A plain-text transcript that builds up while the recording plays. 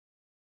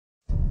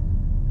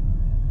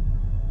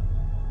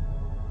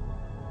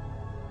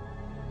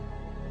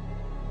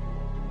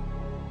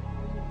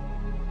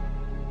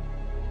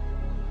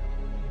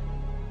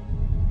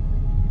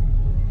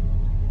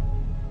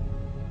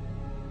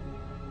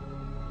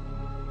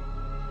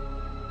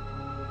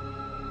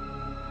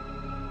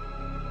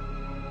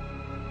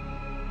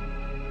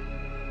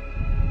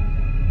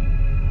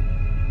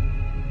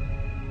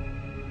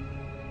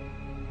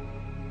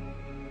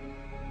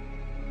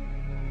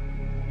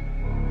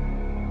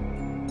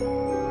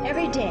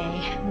Every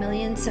day,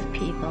 millions of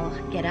people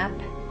get up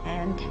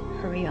and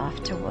hurry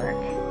off to work.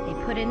 They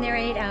put in their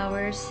 8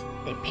 hours,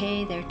 they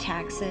pay their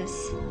taxes,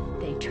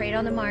 they trade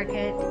on the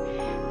market,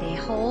 they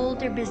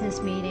hold their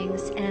business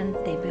meetings, and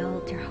they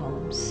build their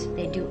homes.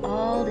 They do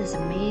all this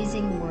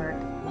amazing work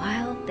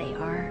while they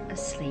are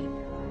asleep.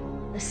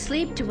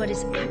 Asleep to what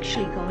is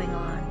actually going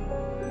on.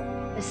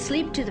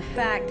 Asleep to the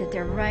fact that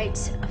their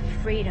rights of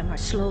freedom are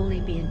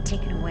slowly being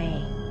taken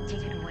away.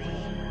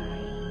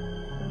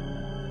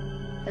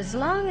 As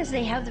long as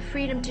they have the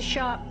freedom to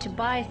shop, to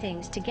buy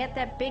things, to get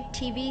that big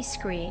TV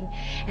screen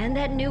and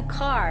that new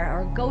car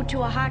or go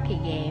to a hockey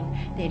game,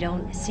 they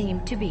don't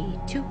seem to be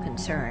too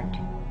concerned.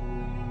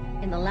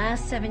 In the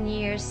last 7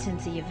 years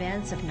since the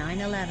events of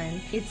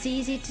 9/11, it's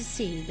easy to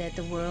see that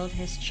the world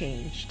has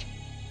changed.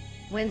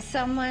 When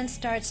someone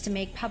starts to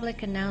make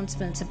public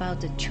announcements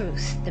about the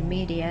truth, the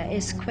media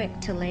is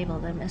quick to label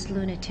them as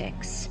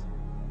lunatics,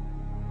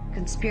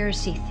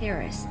 conspiracy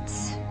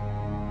theorists,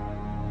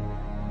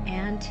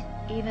 and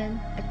even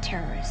a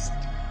terrorist.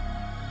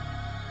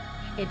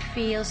 It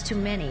feels to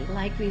many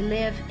like we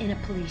live in a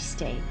police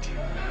state.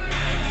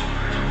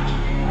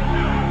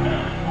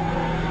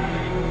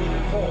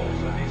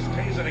 Falls and he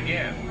stays it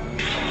again.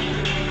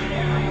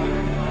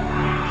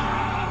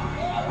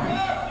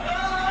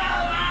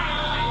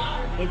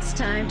 It's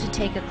time to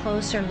take a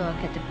closer look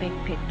at the big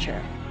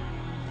picture.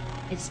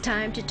 It's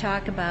time to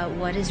talk about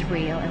what is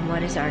real and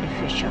what is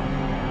artificial.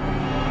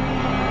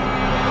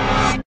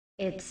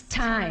 It's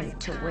time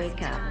to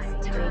wake up.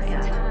 Wake up, wake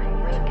up,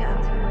 wake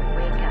up,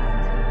 wake up,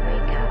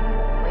 wake up,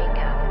 wake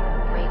up,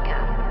 wake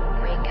up,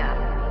 wake up,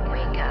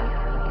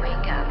 wake up, wake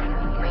up,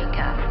 wake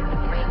up,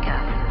 wake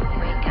up,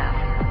 wake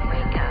up,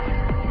 wake up,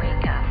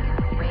 wake up,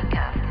 wake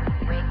up,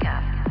 wake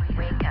up,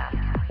 wake up,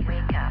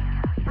 wake up.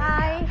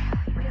 I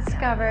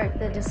discovered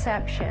the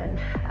deception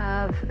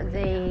of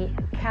the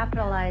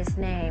capitalized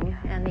name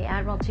and the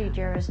Admiralty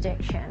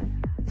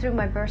jurisdiction through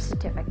my birth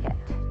certificate.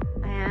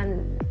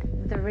 And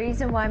the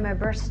reason why my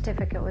birth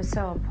certificate was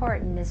so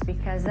important is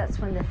because that's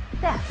when the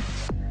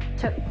theft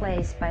took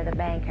place by the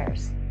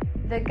bankers.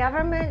 The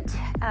government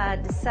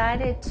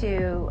decided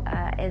to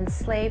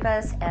enslave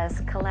us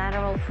as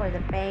collateral for the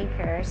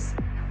bankers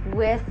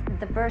with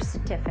the birth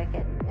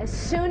certificate. As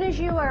soon as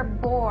you are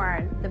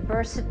born, the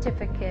birth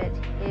certificate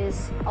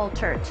is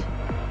altered.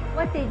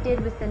 What they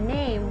did with the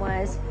name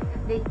was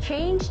they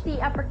changed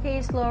the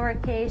uppercase,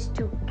 lowercase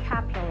to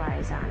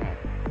capitalize on it.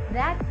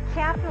 That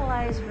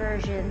capitalized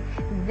version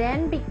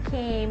then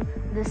became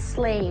the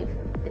slave.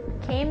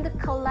 It became the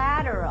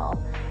collateral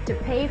to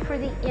pay for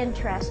the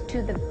interest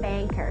to the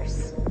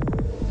bankers.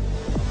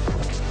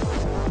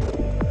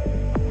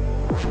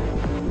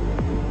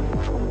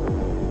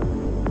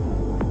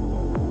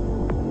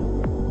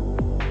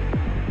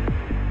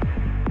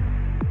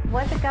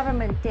 What the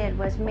government did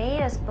was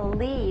made us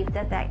believe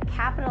that that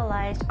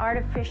capitalized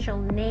artificial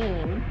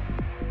name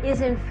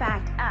is in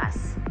fact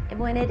us,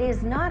 when it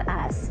is not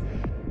us.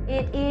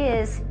 It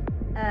is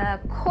a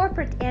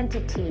corporate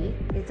entity.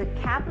 It's a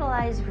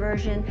capitalized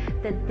version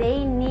that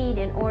they need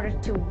in order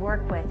to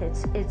work with.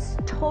 It's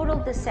total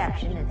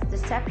deception. It's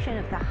deception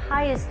of the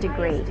highest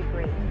degree.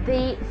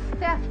 The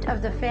theft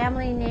of the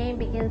family name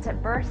begins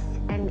at birth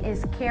and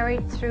is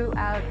carried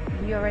throughout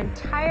your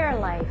entire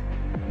life.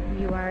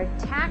 You are a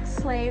tax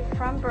slave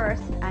from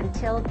birth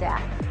until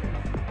death.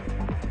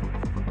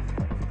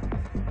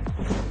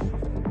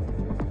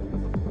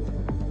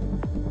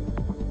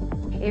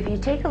 If you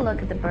take a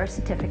look at the birth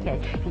certificate,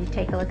 if you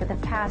take a look at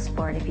the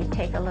passport, if you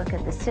take a look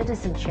at the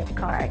citizenship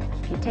card,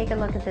 if you take a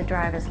look at the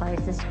driver's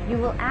license, you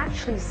will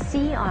actually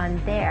see on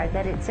there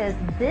that it says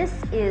this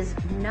is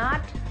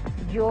not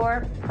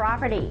your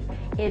property.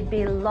 It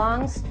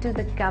belongs to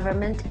the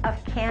government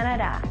of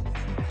Canada.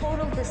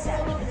 Total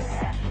deception.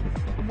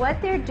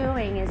 What they're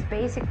doing is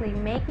basically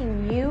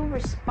making you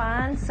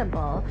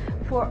responsible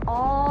for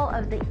all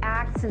of the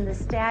acts and the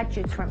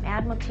statutes from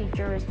Admiralty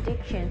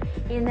jurisdiction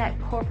in that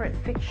corporate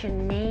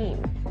fiction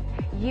name.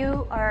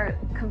 You are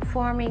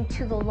conforming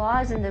to the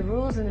laws and the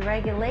rules and the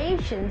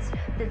regulations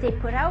that they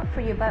put out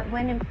for you, but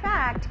when in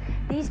fact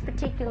these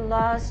particular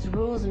laws,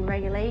 rules and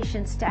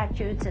regulations,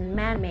 statutes and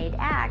man-made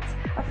acts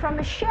are from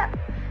a ship.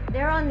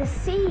 They're on the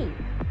sea.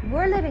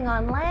 We're living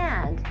on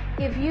land.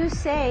 If you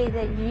say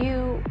that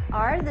you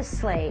are the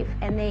slave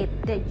and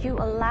that you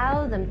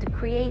allow them to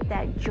create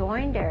that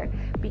joinder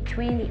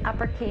between the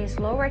uppercase,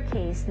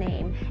 lowercase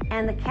name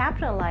and the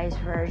capitalized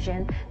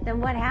version,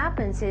 then what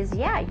happens is,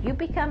 yeah, you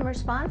become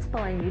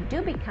responsible and you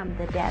do become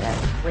the debtor.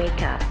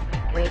 Wake up,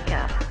 wake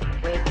up,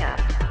 wake up,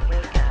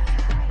 wake up,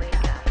 wake up,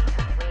 wake up,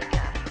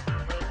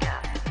 wake up,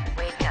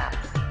 wake up,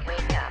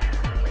 wake up,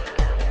 wake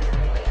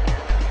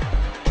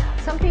up.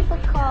 Some people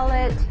call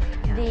it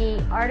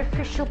the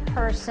artificial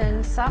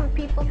person, some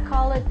people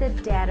call it the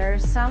debtor,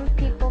 some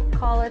people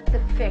call it the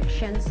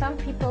fiction, some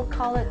people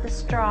call it the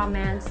straw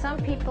man, some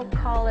people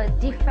call it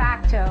de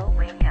facto.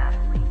 Wake up.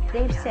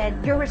 They've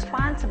said you're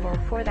responsible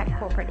for that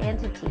corporate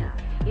entity.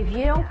 If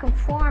you don't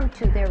conform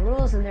to their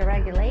rules and their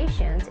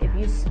regulations, if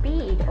you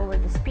speed over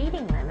the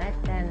speeding limit,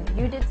 then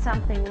you did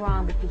something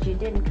wrong because you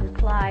didn't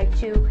comply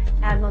to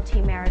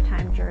Admiralty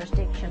Maritime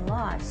Jurisdiction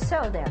laws.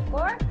 So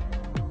therefore,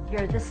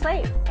 you're the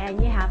slave and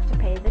you have to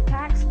pay the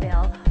tax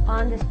bill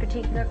on this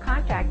particular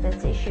contract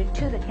that's issued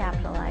to the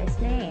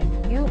capitalized name.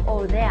 You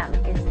owe them.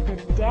 It's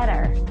the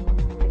debtor.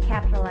 The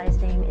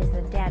capitalized name is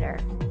the debtor.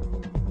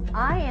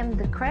 I am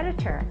the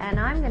creditor, and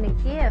I'm going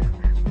to give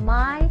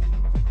my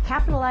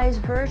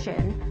capitalized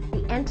version,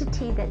 the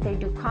entity that they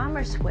do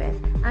commerce with,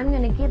 I'm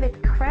going to give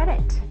it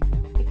credit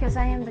because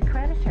I am the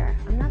creditor.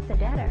 I'm not the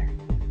debtor.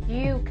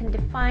 You can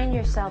define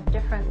yourself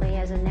differently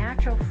as a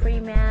natural free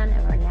man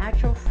or a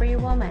natural free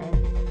woman,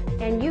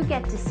 and you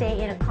get to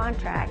say in a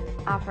contract,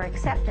 offer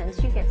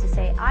acceptance, you get to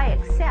say, I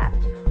accept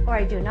or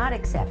I do not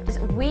accept.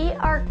 We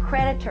are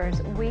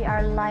creditors. We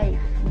are life.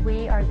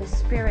 We are the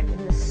spirit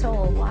and the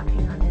soul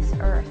walking on this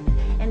earth.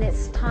 And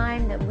it's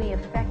time that we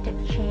effected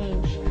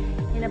change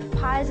in a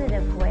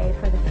positive way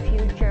for the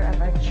future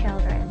of our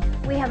children.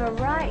 We have a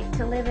right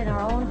to live in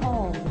our own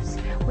homes.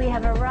 We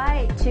have a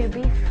right to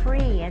be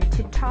free and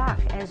to talk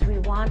as we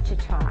want to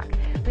talk.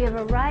 We have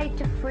a right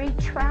to free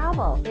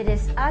travel. It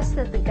is us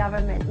that the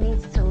government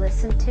needs to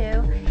listen to,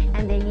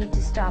 and they need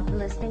to stop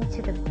listening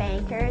to the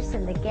bankers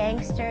and the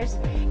gangsters,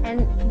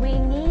 and we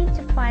need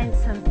to find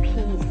some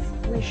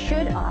peace. We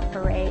should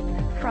operate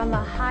from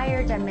a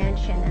higher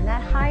dimension, and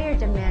that higher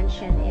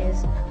dimension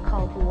is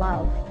called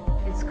love.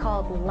 It's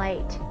called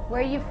light.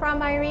 Where are you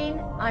from, Irene?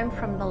 I'm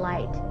from the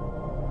light.